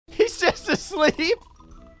asleep.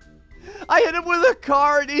 I hit him with a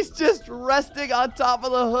car and he's just resting on top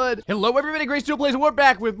of the hood. Hello everybody, GrayStillPlays, and we're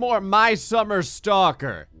back with more My Summer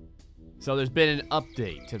Stalker. So there's been an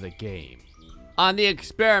update to the game. On the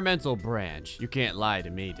experimental branch, you can't lie to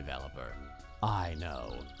me, developer. I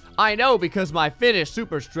know. I know because my Finnish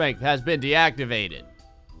super strength has been deactivated.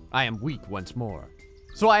 I am weak once more.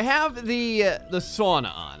 So I have the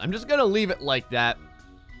sauna on. I'm just gonna leave it like that.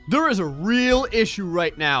 There is a real issue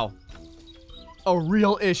right now. A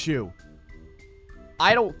real issue.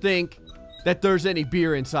 I don't think that there's any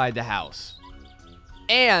beer inside the house.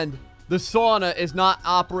 And the sauna is not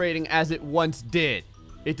operating as it once did.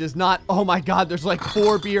 It does not. Oh my god, there's like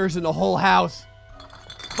 4 beers in the whole house.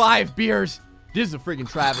 5 beers. This is a freaking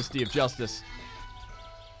travesty of justice.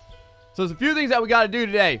 So there's a few things that we gotta do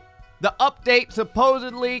today. The update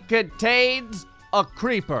supposedly contains a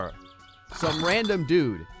creeper. Some random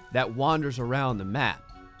dude that wanders around the map,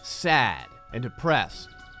 sad and depressed.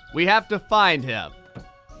 We have to find him.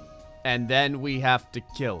 And then we have to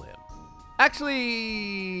kill him.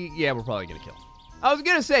 Actually, yeah, we're probably gonna kill him. I was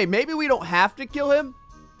gonna say, maybe we don't have to kill him,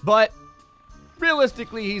 but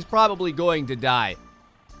realistically, he's probably going to die.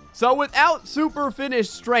 So without super Finnish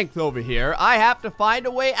strength over here, I have to find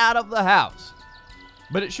a way out of the house.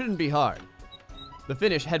 But it shouldn't be hard. The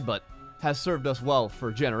Finnish headbutt has served us well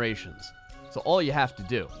for generations. So all you have to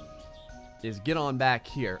do is get on back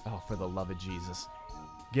here. Oh, for the love of Jesus.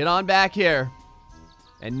 Get on back here.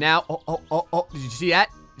 And now, oh, did you see that?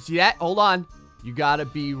 See that? Hold on. You gotta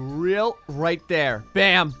be real right there.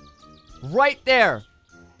 Bam. Right there.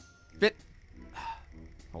 Fit.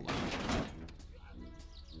 Hold on.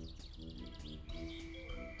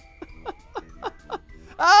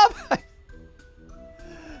 Oh,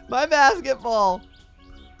 my basketball.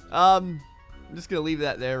 I'm just gonna leave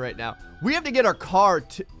that there right now. We have to get our car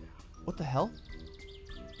to... What the hell?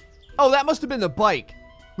 Oh, that must have been the bike.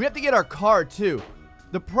 We have to get our car too.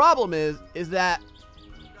 The problem is that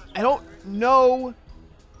I don't know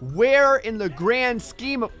where in the grand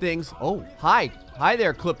scheme of things. Oh, hi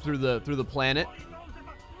there, clip through the planet.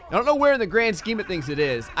 I don't know where in the grand scheme of things it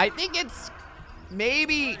is. I think it's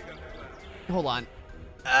maybe. Hold on.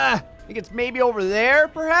 I think it's maybe over there,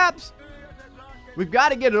 perhaps. We've got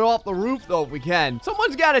to get it off the roof though if we can.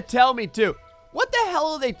 Someone's got to tell me too. What the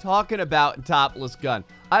hell are they talking about in Topless Gun?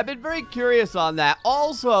 I've been very curious on that.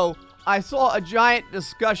 Also, I saw a giant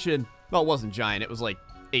discussion. Well, it wasn't giant. It was like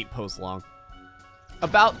 8 posts long.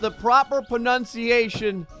 About the proper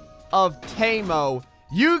pronunciation of Tamo.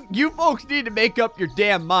 You folks need to make up your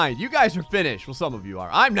damn mind. You guys are Finnish. Well, some of you are.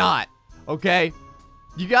 I'm not. Okay?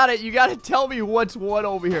 You gotta tell me what's what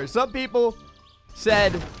over here. Some people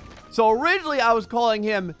said... So originally I was calling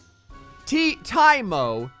him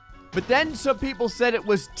Timo. But then some people said it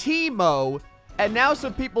was Timo. And now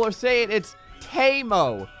some people are saying it's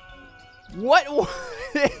Tamo. What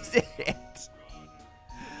is it?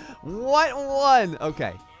 What one?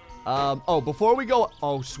 Okay. Oh, before we go...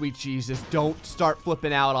 Oh, sweet Jesus. Don't start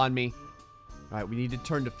flipping out on me. All right, we need to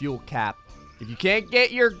turn the fuel cap. If you can't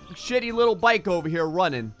get your shitty little bike over here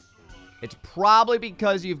running, it's probably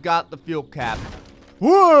because you've got the fuel cap.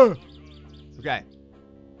 Whoa! Okay.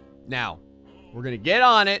 Now, we're going to get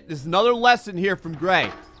on it. This is another lesson here from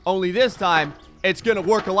Gray. Only this time, it's going to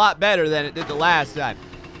work a lot better than it did the last time.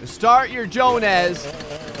 Start your Jones.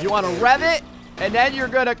 You want to rev it, and then you're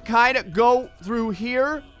going to kind of go through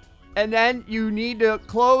here, and then you need to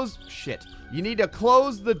close... Shit. You need to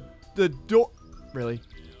close the door... Really?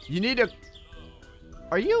 You need to...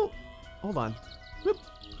 Are you... Hold on. Whoop,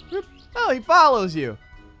 whoop. Oh, he follows you.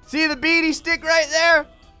 See the beady stick right there?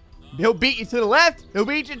 He'll beat you to the left. He'll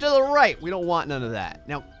beat you to the right. We don't want none of that.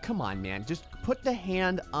 Now, come on, man. Just put the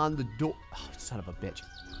hand on the door. Oh, son of a bitch.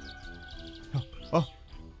 Oh.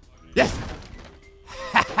 Yes.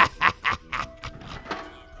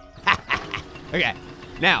 Okay.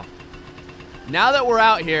 Now that we're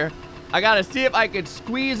out here, I gotta see if I can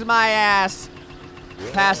squeeze my ass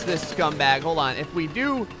past this scumbag. Hold on. If we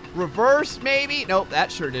do reverse, maybe. Nope,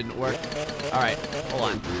 that sure didn't work. All right, hold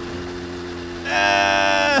on.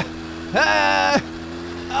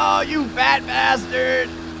 Oh, you fat bastard!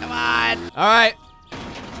 Come on. All right,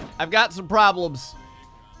 I've got some problems.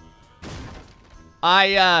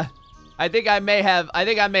 I think I may have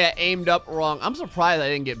aimed up wrong. I'm surprised I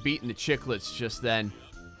didn't get beaten to chiclets just then.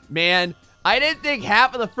 Man, I didn't think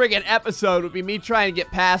half of the friggin' episode would be me trying to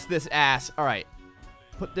get past this ass. All right.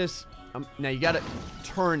 Put this, now you gotta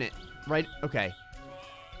turn it, right? Okay.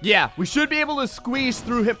 Yeah, we should be able to squeeze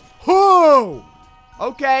through him. Whoa!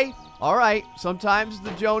 Okay, all right. Sometimes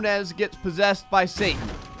the Jones gets possessed by Satan,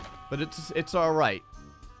 but it's all right.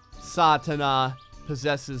 Satana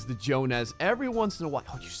possesses the Jonas every once in a while.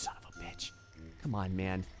 Oh, you son of a bitch. Come on,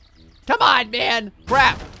 man. Come on, man.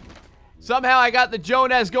 Crap. Somehow I got the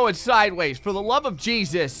Jonas going sideways. For the love of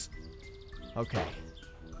Jesus. Okay.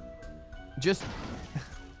 Just...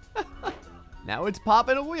 Now it's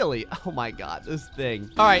popping a wheelie. Oh my god, this thing.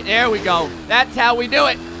 All right, there we go. That's how we do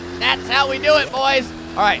it. That's how we do it, boys.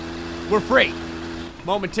 All right, we're free.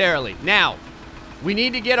 Momentarily. Now, we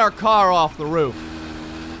need to get our car off the roof,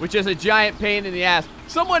 which is a giant pain in the ass.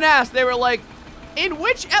 Someone asked, they were like, in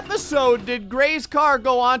which episode did Gray's car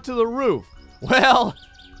go onto the roof? Well,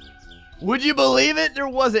 would you believe it? There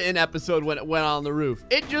wasn't an episode when it went on the roof.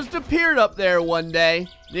 It just appeared up there one day.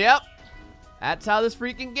 Yep. That's how this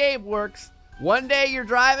freaking game works. One day you're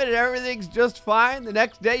driving and everything's just fine. The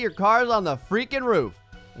next day your car's on the freaking roof.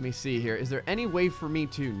 Let me see here. Is there any way for me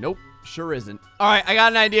to? Nope, sure isn't. All right, I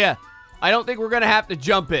got an idea. I don't think we're gonna have to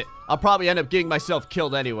jump it. I'll probably end up getting myself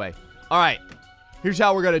killed anyway. All right, here's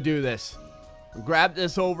how we're gonna do this. We'll grab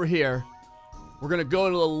this over here. We're gonna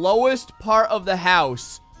go to the lowest part of the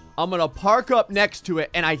house. I'm gonna park up next to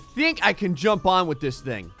it, and I think I can jump on with this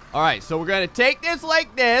thing. All right, so we're gonna take this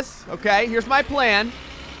like this. Okay, here's my plan.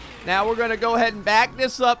 Now we're gonna go ahead and back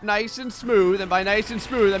this up nice and smooth. And by nice and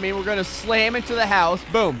smooth, I mean we're gonna slam into the house.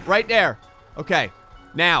 Boom, right there. Okay,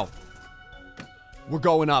 now we're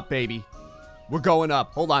going up, baby. We're going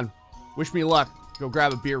up. Hold on. Wish me luck. Go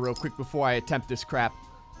grab a beer real quick before I attempt this crap.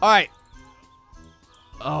 All right.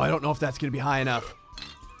 Oh, I don't know if that's gonna be high enough.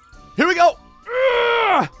 Here we go.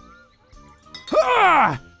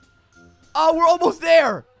 Oh, we're almost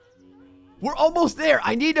there. We're almost there.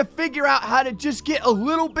 I need to figure out how to just get a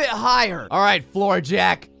little bit higher. All right, Floor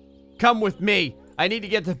Jack, come with me. I need to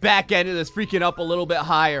get the back end of this freaking up a little bit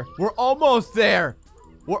higher. We're almost there.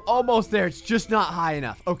 We're almost there. It's just not high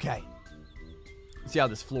enough. Okay. Let's see how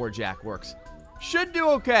this Floor Jack works. Should do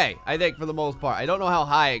okay, I think, for the most part. I don't know how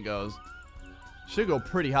high it goes. Should go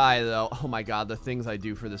pretty high, though. Oh, my God, the things I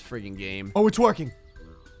do for this friggin' game. Oh, it's working.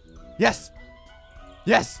 Yes.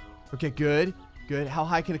 Yes. Okay, good. Good. How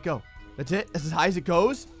high can it go? That's it? That's as high as it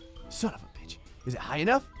goes? Son of a bitch. Is it high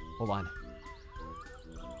enough? Hold on.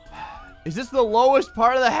 Is this the lowest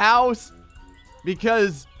part of the house?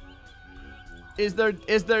 Because is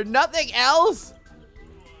there nothing else?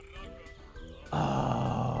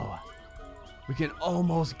 Oh. We can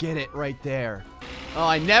almost get it right there. Oh,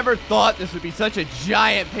 I never thought this would be such a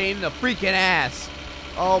giant pain in the freaking ass.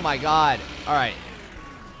 Oh my god. Alright.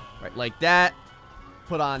 Right, like that.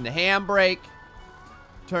 Put on the handbrake.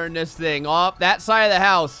 Turn this thing off. That side of the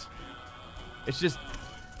house. It's just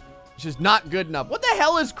not good enough. What the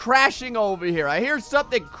hell is crashing over here? I hear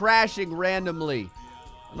something crashing randomly.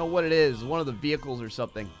 I don't know what it is. One of the vehicles or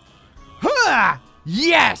something. Huh!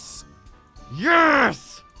 Yes!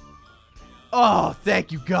 Yes! Oh,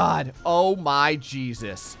 thank you, God. Oh, my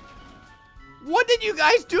Jesus. What did you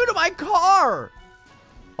guys do to my car?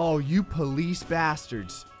 Oh, you police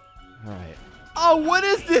bastards. All right. Oh, what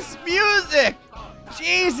is this music?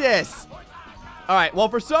 Jesus. All right, well,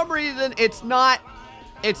 for some reason, it's not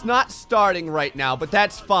starting right now, but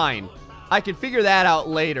that's fine. I can figure that out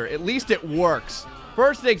later. At least it works.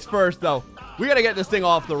 First things first, though. We got to get this thing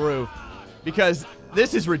off the roof because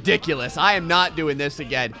this is ridiculous. I am not doing this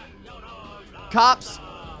again. Cops,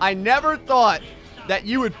 I never thought that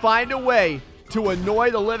you would find a way to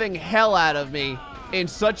annoy the living hell out of me in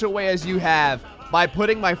such a way as you have. By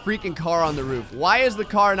putting my freaking car on the roof. Why is the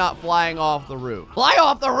car not flying off the roof? Fly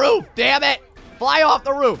off the roof, damn it! Fly off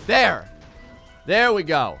the roof, there. There we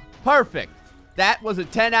go, perfect. That was a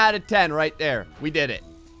 10 out of 10 right there. We did it.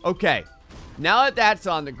 Okay, now that that's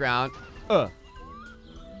on the ground, I'm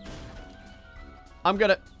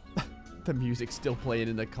gonna, the music's still playing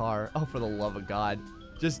in the car. Oh, for the love of God.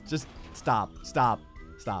 Just stop.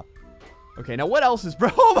 Okay, now what else is, bro?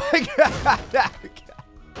 Oh my God.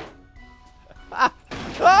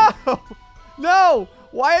 Oh, no!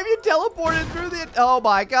 Why have you teleported through the... Oh,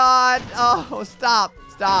 my God. Oh, stop.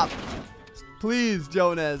 Please,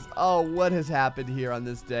 Jonas. Oh, what has happened here on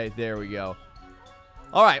this day? There we go.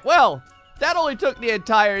 All right, well, that only took the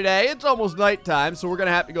entire day. It's almost nighttime, so we're going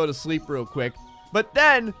to have to go to sleep real quick. But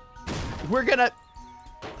then, we're going to...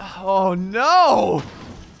 Oh, no!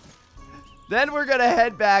 Then we're going to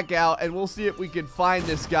head back out, and we'll see if we can find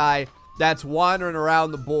this guy that's wandering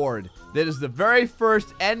around the board. That is the very first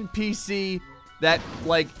NPC that,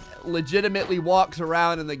 like, legitimately walks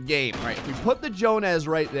around in the game. All right, if we put the Jonas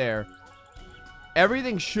right there,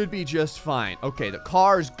 everything should be just fine. Okay, the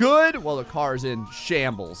car's good. Well, the car's in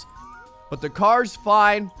shambles. But the car's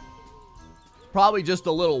fine. Probably just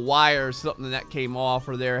a little wire or something that came off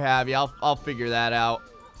or there have you. I'll figure that out.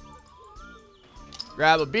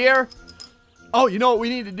 Grab a beer. Oh, you know what we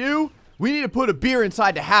need to do? We need to put a beer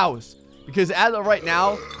inside the house. Because as of right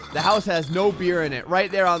now, the house has no beer in it.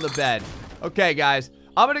 Right there on the bed. Okay, guys.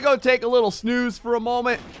 I'm going to go take a little snooze for a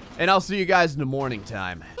moment. And I'll see you guys in the morning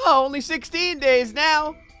time. Oh, only 16 days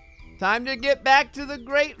now. Time to get back to the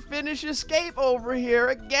great Finnish escape over here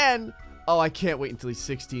again. Oh, I can't wait until these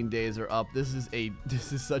 16 days are up. This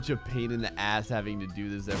is such a pain in the ass having to do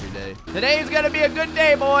this every day. Today's gonna be a good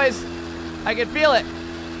day, boys. I can feel it.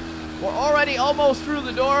 We're already almost through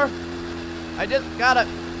the door. I just gotta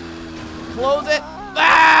close it.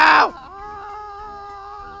 Ow!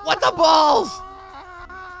 What the balls?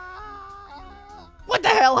 What the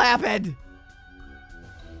hell happened?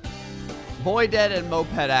 Boy dead in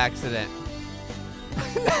moped accident.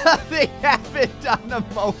 Nothing happened on the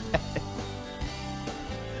moped.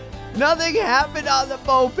 Nothing happened on the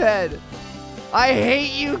moped. I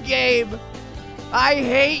hate you, Gabe. I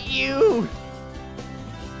hate you.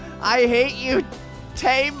 I hate you,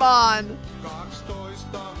 Taymon.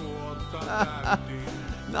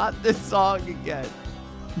 Not this song again.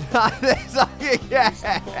 Not this song again.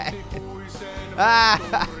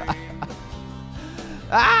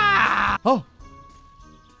 Oh.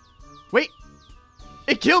 Wait.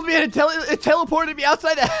 It killed me and it teleported me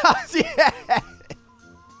outside the house. Yeah.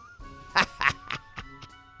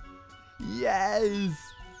 Yes.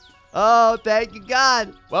 Oh, thank you,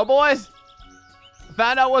 God. Well, boys, I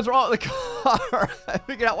found out what's wrong with the car. I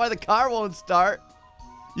figured out why the car won't start.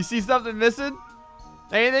 You see something missing?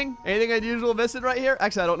 Anything? Anything unusual missing right here?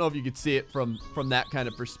 Actually, I don't know if you could see it from that kind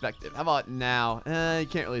of perspective. How about now? You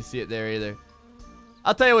can't really see it there either.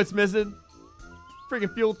 I'll tell you what's missing.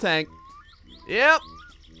 Freaking fuel tank. Yep.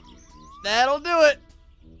 That'll do it.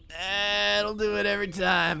 That'll do it every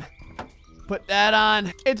time. Put that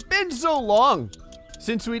on. It's been so long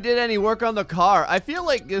since we did any work on the car. I feel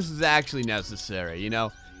like this is actually necessary, you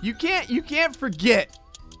know? You can't forget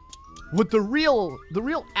what the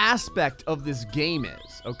real aspect of this game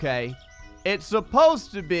is, okay? It's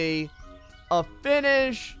supposed to be a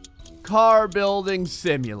Finnish car building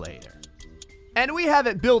simulator. And we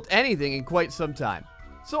haven't built anything in quite some time.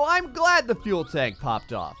 So I'm glad the fuel tank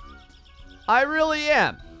popped off. I really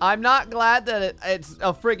am. I'm not glad that it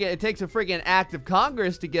takes a friggin' act of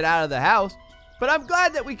Congress to get out of the house. But I'm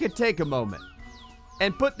glad that we could take a moment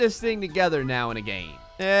and put this thing together now in a game.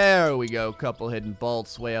 There we go. Couple hidden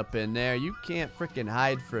bolts way up in there. You can't freaking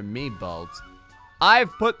hide from me, bolts.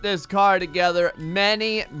 I've put this car together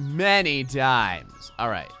many, many times. All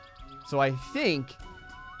right. So I think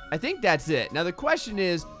that's it. Now the question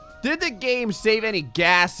is, did the game save any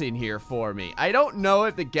gas in here for me? I don't know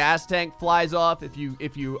if the gas tank flies off if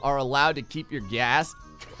you are allowed to keep your gas.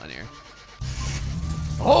 Hold on here.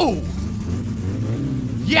 Oh!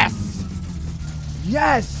 Yes!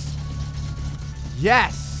 Yes!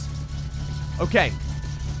 Yes! Okay.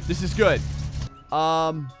 This is good.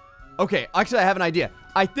 Okay, actually I have an idea.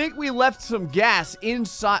 I think we left some gas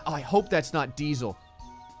inside. Oh, I hope that's not diesel.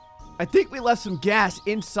 I think we left some gas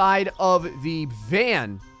inside of the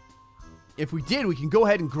van. If we did, we can go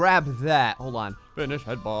ahead and grab that. Hold on. Finish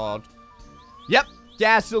headboard. Yep,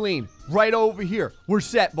 gasoline. Right over here. We're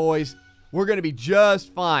set, boys. We're going to be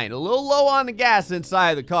just fine. A little low on the gas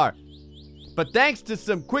inside of the car. But thanks to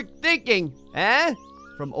some quick thinking,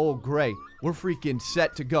 from old Gray, we're freaking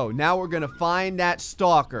set to go. Now we're going to find that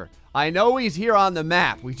stalker. I know he's here on the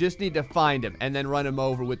map. We just need to find him and then run him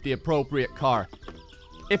over with the appropriate car.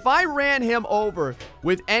 If I ran him over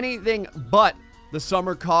with anything but the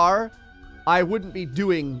summer car, I wouldn't be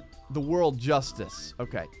doing the world justice.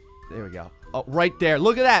 Okay, there we go. Oh, right there.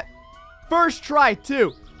 Look at that. First try,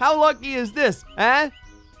 too. How lucky is this,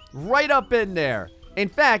 Right up in there. In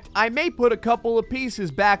fact, I may put a couple of pieces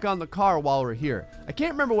back on the car while we're here. I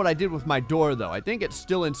can't remember what I did with my door, though. I think it's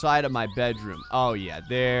still inside of my bedroom. Oh, yeah,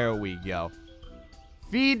 there we go.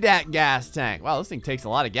 Feed that gas tank. Wow, this thing takes a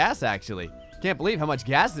lot of gas, actually. Can't believe how much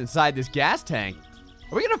gas is inside this gas tank.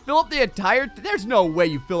 Are we gonna fill up the entire... There's no way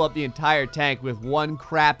you fill up the entire tank with one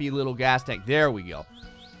crappy little gas tank. There we go.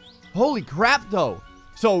 Holy crap, though.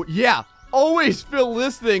 So, yeah, always fill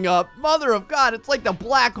this thing up. Mother of God, it's like the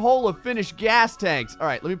black hole of Finnish gas tanks. All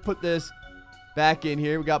right, let me put this back in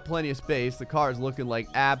here. We got plenty of space. The car is looking like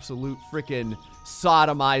absolute freaking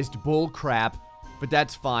sodomized bull crap, but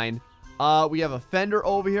that's fine. We have a fender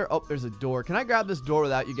over here. Oh, there's a door. Can I grab this door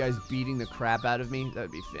without you guys beating the crap out of me? That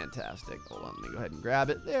would be fantastic. Hold on, let me go ahead and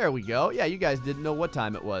grab it. There we go. Yeah, you guys didn't know what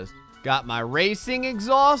time it was. Got my racing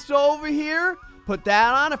exhaust over here. Put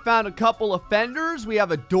that on. I found a couple of fenders. We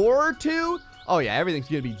have a door or two. Oh, yeah, everything's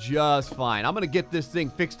going to be just fine. I'm going to get this thing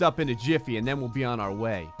fixed up in a jiffy, and then we'll be on our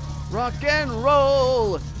way. Rock and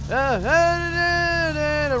roll.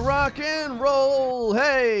 Rock and roll.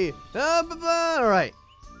 Hey. All right.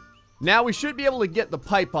 Now we should be able to get the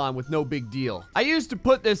pipe on with no big deal. I used to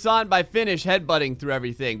put this on by Finnish headbutting through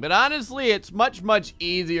everything, but honestly, it's much, much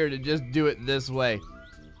easier to just do it this way.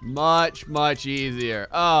 Much, much easier.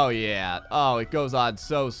 Oh, yeah. Oh, it goes on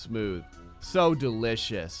so smooth. So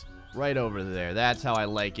delicious. Right over there. That's how I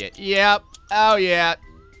like it. Yep. Oh, yeah.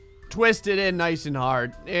 Twist it in nice and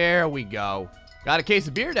hard. There we go. Got a case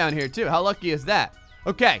of beer down here, too. How lucky is that?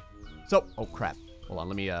 Okay. So, oh, crap. Hold on,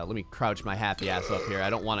 let me crouch my happy ass up here. I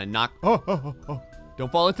don't want to knock. Oh. Don't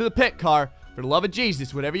fall into the pit, car. For the love of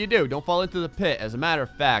Jesus, whatever you do, don't fall into the pit. As a matter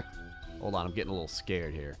of fact, hold on, I'm getting a little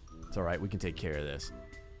scared here. It's all right, we can take care of this.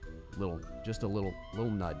 Just a little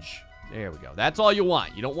nudge. There we go. That's all you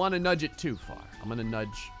want. You don't want to nudge it too far. I'm gonna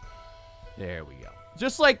nudge. There we go.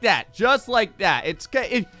 Just like that. Just like that.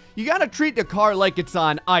 You gotta treat the car like it's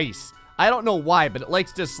on ice. I don't know why, but it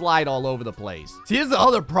likes to slide all over the place. See, here's the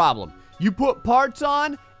other problem. You put parts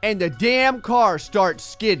on, and the damn car starts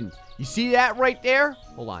skidding. You see that right there?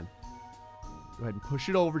 Hold on. Go ahead and push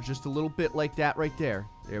it over just a little bit like that right there.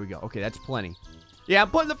 There we go. Okay, that's plenty. Yeah,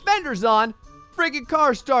 I'm putting the fenders on. Friggin'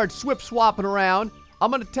 car starts swip-swapping around.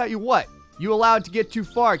 I'm gonna tell you what. You allow it to get too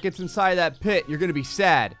far, it gets inside of that pit. You're gonna be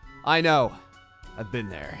sad. I know. I've been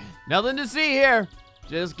there. Nothing to see here.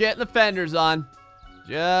 Just getting the fenders on.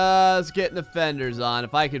 Just getting the fenders on.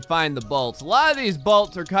 If I could find the bolts. A lot of these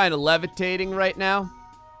bolts are kind of levitating right now.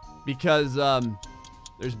 Because,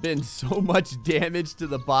 there's been so much damage to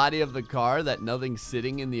the body of the car that nothing's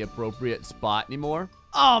sitting in the appropriate spot anymore.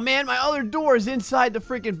 Oh, man, my other door is inside the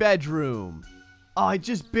freaking bedroom. Oh, I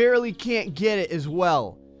just barely can't get it as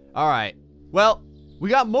well. All right. Well, we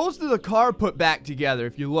got most of the car put back together,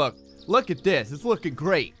 if you look. Look at this. It's looking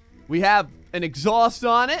great. We have an exhaust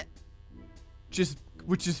on it.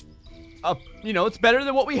 Which is, you know, it's better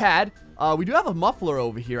than what we had. We do have a muffler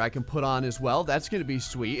over here I can put on as well. That's going to be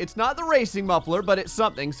sweet. It's not the racing muffler, but it's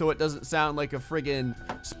something, so it doesn't sound like a friggin'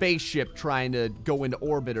 spaceship trying to go into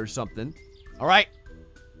orbit or something. All right.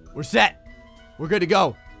 We're set. We're good to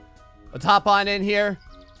go. Let's hop on in here.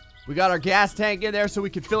 We got our gas tank in there so we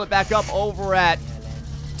can fill it back up over at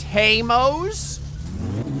Tamo's.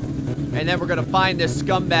 And then we're going to find this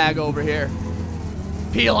scumbag over here.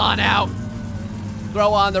 Peel on out.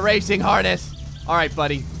 Throw on the racing harness. All right,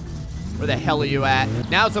 buddy. Where the hell are you at?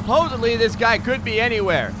 Now, supposedly, this guy could be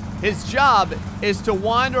anywhere. His job is to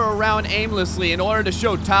wander around aimlessly in order to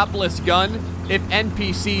show topless gun if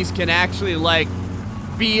NPCs can actually, like,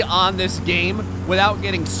 be on this game without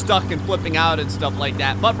getting stuck and flipping out and stuff like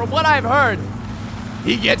that. But from what I've heard,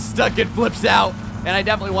 he gets stuck and flips out, and I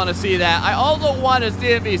definitely want to see that. I also want to see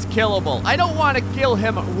if he's killable. I don't want to kill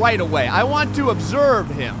him right away. I want to observe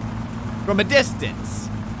him from a distance,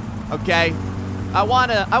 okay? I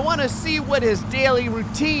wanna see what his daily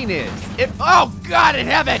routine is. Oh God in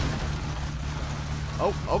heaven!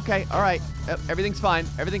 Oh, okay, all right. Everything's fine.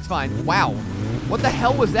 Everything's fine. Wow, what the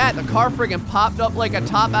hell was that? The car friggin' popped up like a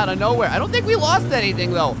top out of nowhere. I don't think we lost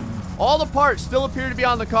anything though. All the parts still appear to be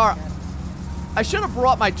on the car. I should have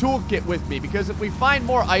brought my toolkit with me because if we find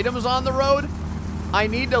more items on the road, I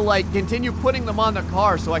need to, like, continue putting them on the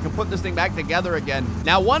car so I can put this thing back together again.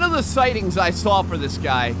 Now, one of the sightings I saw for this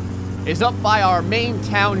guy is up by our main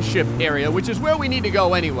township area, which is where we need to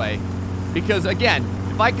go anyway. Because, again,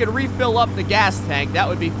 if I could refill up the gas tank, that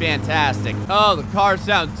would be fantastic. Oh, the car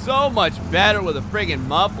sounds so much better with a friggin'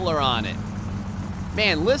 muffler on it.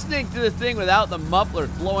 Man, listening to this thing without the muffler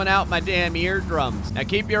blowing out my damn eardrums. Now,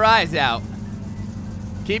 keep your eyes out.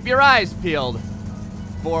 Keep your eyes peeled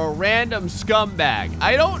for a random scumbag.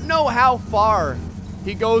 I don't know how far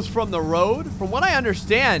he goes from the road. From what I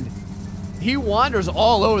understand, he wanders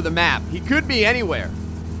all over the map. He could be anywhere.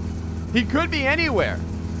 He could be anywhere.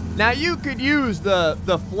 Now, you could use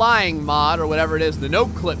the flying mod or whatever it is, the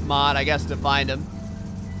no-clip mod, I guess, to find him.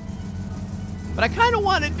 But I kind of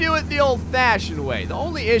want to do it the old-fashioned way. The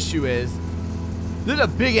only issue is, this is a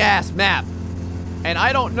big-ass map. And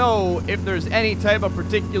I don't know if there's any type of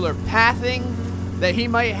particular pathing that he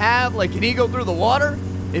might have. Like, can he go through the water?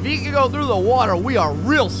 If he can go through the water, we are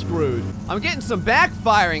real screwed. I'm getting some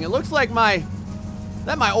backfiring. It looks like is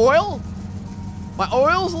that my oil? My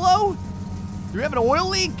oil's low? Do we have an oil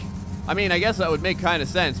leak? I mean, I guess that would make kind of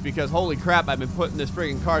sense because holy crap, I've been putting this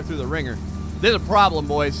friggin' car through the ringer. There's a problem,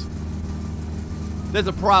 boys. There's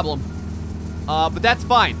a problem. But that's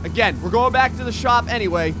fine. Again, we're going back to the shop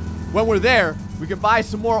anyway. When we're there, we can buy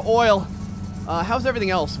some more oil. How's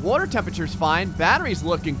everything else? Water temperature's fine. Battery's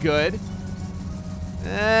looking good.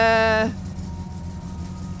 It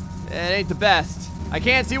ain't the best. I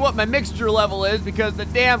can't see what my mixture level is because the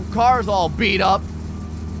damn car's all beat up.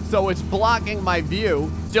 So it's blocking my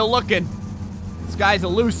view. Still looking. This guy's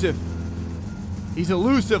elusive. He's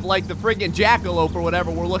elusive like the friggin' jackalope or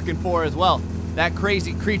whatever we're looking for as well. That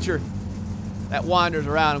crazy creature that wanders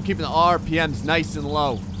around. I'm keeping the RPMs nice and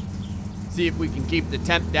low. See if we can keep the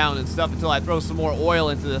temp down and stuff until I throw some more oil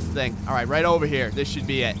into this thing. All right, right over here. This should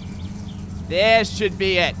be it. This should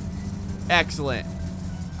be it. Excellent.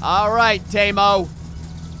 All right, Tamo.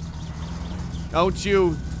 Don't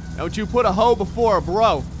you put a hoe before a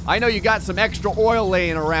bro. I know you got some extra oil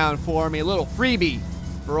laying around for me. A little freebie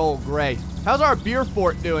for old Gray. How's our beer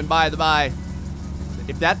fort doing, by the by?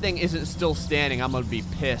 If that thing isn't still standing, I'm gonna be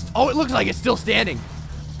pissed. Oh, it looks like it's still standing.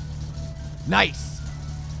 Nice.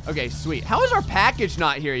 Okay, sweet. How is our package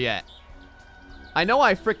not here yet? I know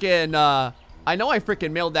I frickin'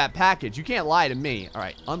 mailed that package. You can't lie to me. All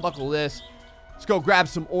right, unbuckle this. Let's go grab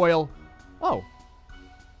some oil. Oh,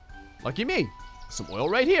 lucky me. Some oil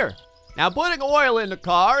right here. Now, putting oil in the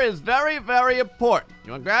car is very, very important.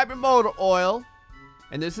 You want to grab your motor oil,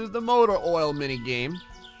 and this is the motor oil mini game.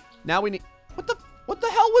 Now we need. What the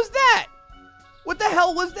hell was that? What the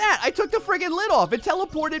hell was that? I took the friggin' lid off. It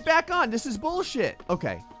teleported back on. This is bullshit.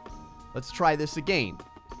 Okay, let's try this again.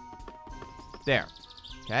 There.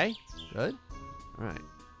 Okay, good. All right.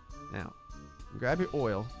 Now, grab your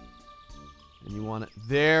oil, and you want it.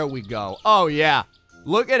 There we go. Oh yeah.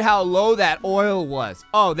 Look at how low that oil was.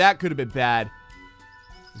 Oh, that could have been bad.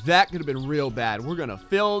 That could have been real bad. We're gonna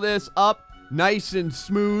fill this up nice and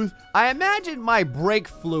smooth. I imagine my brake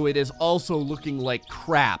fluid is also looking like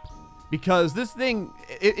crap because this thing,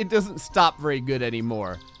 it doesn't stop very good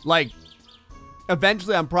anymore. Like,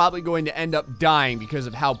 eventually I'm probably going to end up dying because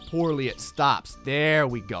of how poorly it stops. There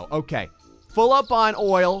we go. Okay, full up on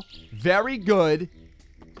oil. Very good.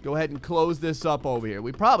 Go ahead and close this up over here.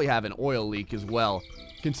 We probably have an oil leak as well,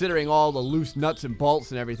 considering all the loose nuts and bolts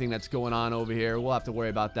and everything that's going on over here. We'll have to worry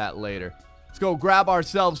about that later. Let's go grab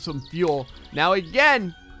ourselves some fuel. Now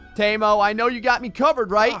again, Tamo, I know you got me covered,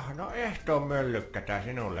 right?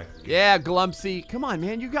 Yeah, Glumpsy. Come on,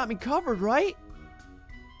 man. You got me covered, right?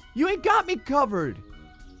 You ain't got me covered.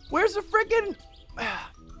 Where's the frickin'...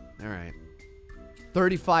 All right.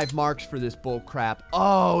 35 marks for this bull crap.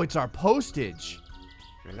 Oh, it's our postage.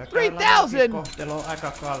 3,000! How am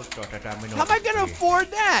I gonna afford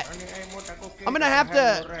that? I'm gonna have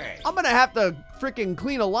to frickin'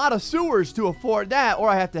 clean a lot of sewers to afford that, or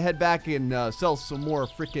I have to head back and sell some more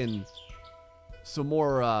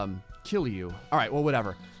kill you. All right, well,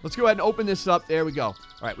 whatever. Let's go ahead and open this up. There we go. All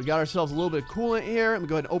right, we got ourselves a little bit of coolant here. I'm gonna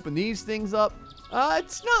go ahead and open these things up.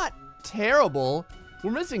 It's not terrible.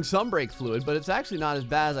 We're missing some brake fluid, but it's actually not as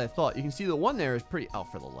bad as I thought. You can see the one there is pretty. Oh,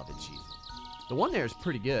 for the love of Jesus. The one there is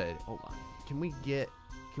pretty good. Hold on. Can we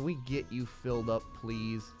get you filled up,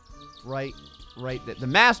 please? Right there. The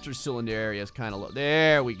master cylinder area is kind of low.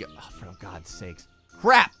 There we go. Oh, for God's sakes.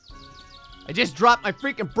 Crap! I just dropped my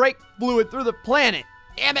freaking brake fluid through the planet.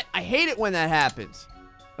 Damn it, I hate it when that happens.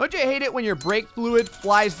 Don't you hate it when your brake fluid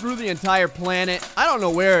flies through the entire planet? I don't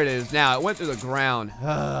know where it is now. It went through the ground.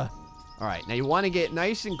 All right, now you want to get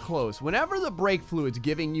nice and close. Whenever the brake fluid's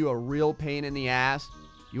giving you a real pain in the ass,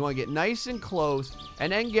 you want to get nice and close, and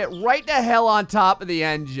then get right the hell on top of the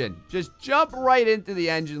engine. Just jump right into the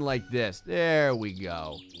engine like this. There we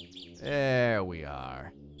go. There we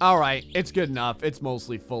are. All right, it's good enough. It's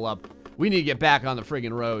mostly full up. We need to get back on the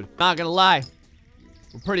friggin' road. Not gonna lie.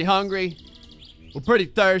 We're pretty hungry. We're pretty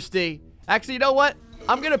thirsty. Actually, you know what?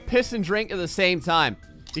 I'm gonna piss and drink at the same time,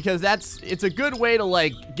 because it's a good way to,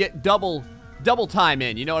 like, get double time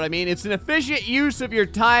in. You know what I mean? It's an efficient use of your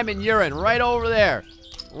time and urine right over there.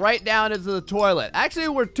 Right down into the toilet. Actually,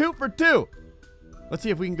 we're 2 for 2. Let's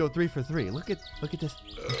see if we can go 3 for 3. Look at this.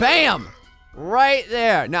 Bam! Right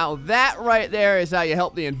there. Now, that right there is how you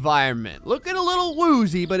help the environment. Looking a little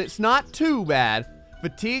woozy, but it's not too bad.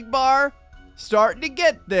 Fatigue bar, starting to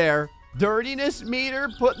get there. Dirtiness meter,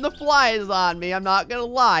 putting the flies on me. I'm not gonna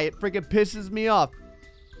lie. It freaking pisses me off.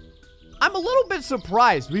 I'm a little bit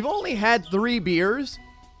surprised. We've only had 3 beers,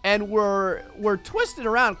 and we're twisted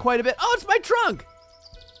around quite a bit. Oh, it's my trunk!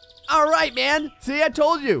 All right, man. See, I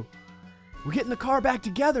told you. We're getting the car back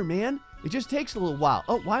together, man. It just takes a little while.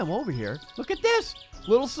 Oh, while I'm over here, look at this.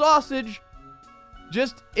 Little sausage.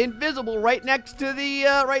 Just invisible right next to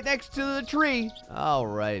the tree. All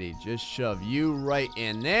righty, just shove you right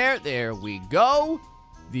in there. There we go.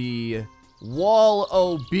 The wall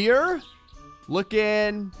o' beer.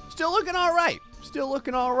 Still looking all right. Still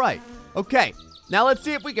looking all right. Okay, now let's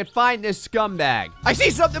see if we can find this scumbag. I see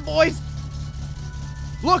something, boys.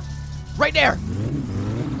 Look, right there.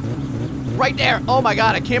 Right there. Oh my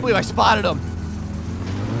God, I can't believe I spotted him.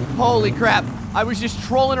 Holy crap. I was just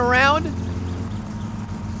trolling around.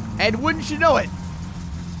 And wouldn't you know it?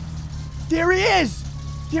 There he is.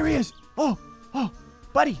 There he is. Oh,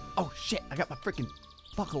 buddy. Oh, shit. I got my freaking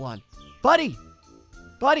buckle on. Buddy.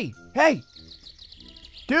 Hey.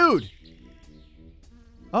 Dude.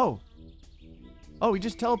 Oh, he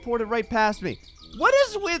just teleported right past me. What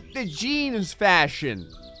is with the jeans fashion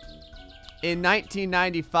in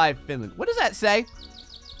 1995 Finland? What does that say?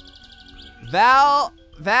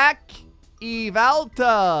 Vac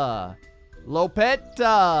Ivalta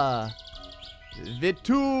Lopetta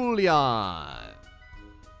Vitulian.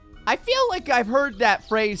 I feel like I've heard that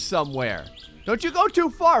phrase somewhere. Don't you go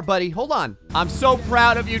too far, buddy. Hold on. I'm so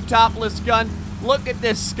proud of you, Topless Gun. Look at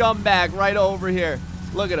this scumbag right over here.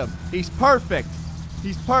 Look at him. He's perfect.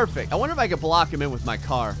 He's perfect. I wonder if I could block him in with my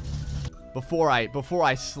car before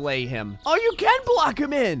I slay him. Oh, you can block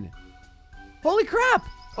him in. Holy crap.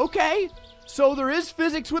 Okay. So there is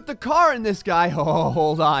physics with the car in this guy. Oh,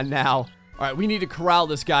 hold on now. All right, we need to corral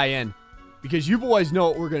this guy in because you boys know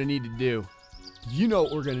what we're going to need to do. You know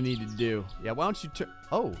what we're going to need to do. Yeah, why don't you turn...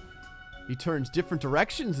 Oh, he turns different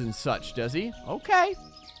directions and such, does he? Okay.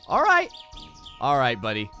 All right. All right,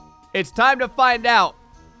 buddy. It's time to find out.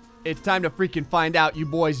 It's time to freaking find out. You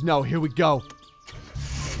boys know. Here we go.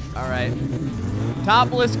 All right.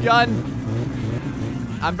 Topless Gun.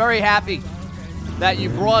 I'm very happy that you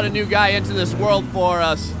brought a new guy into this world for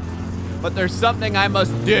us. But there's something I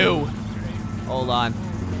must do. Hold on.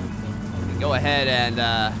 Go ahead and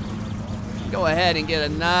get a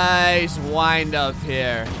nice wind up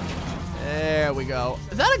here. There we go.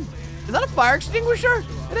 Is that a fire extinguisher?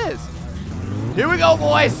 It is. Here we go,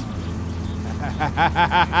 boys.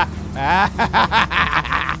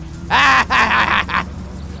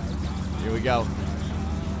 Here we go.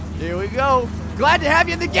 Here we go. Glad to have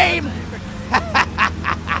you in the game.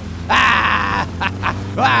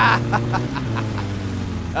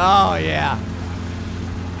 Oh, yeah.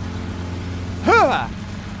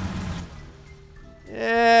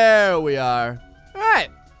 There we are. All right.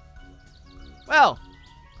 Well.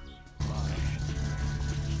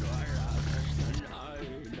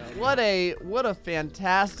 What a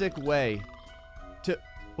fantastic way to...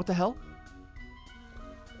 What the hell?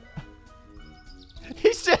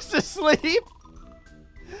 He's just asleep.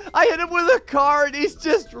 I hit him with a car and he's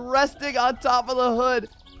just resting on top of the hood.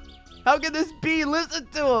 How can this be? Listen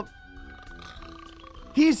to him.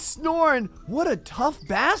 He's snoring. What a tough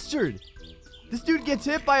bastard. This dude gets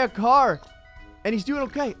hit by a car and he's doing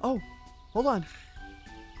okay. Oh, hold on.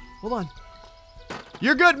 Hold on.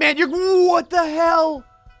 You're good, man. What the hell?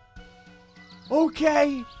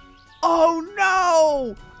 Okay. Oh,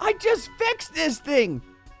 no. I just fixed this thing.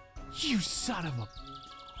 You son of a...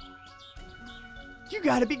 You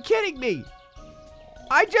gotta be kidding me.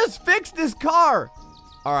 I just fixed this car.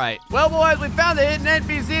 All right. Well, boys, we found the hidden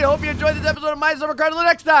NPC. Hope you enjoyed this episode of My Summer Car. Until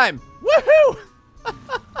next time. Woohoo!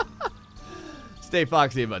 Stay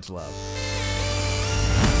foxy and much love.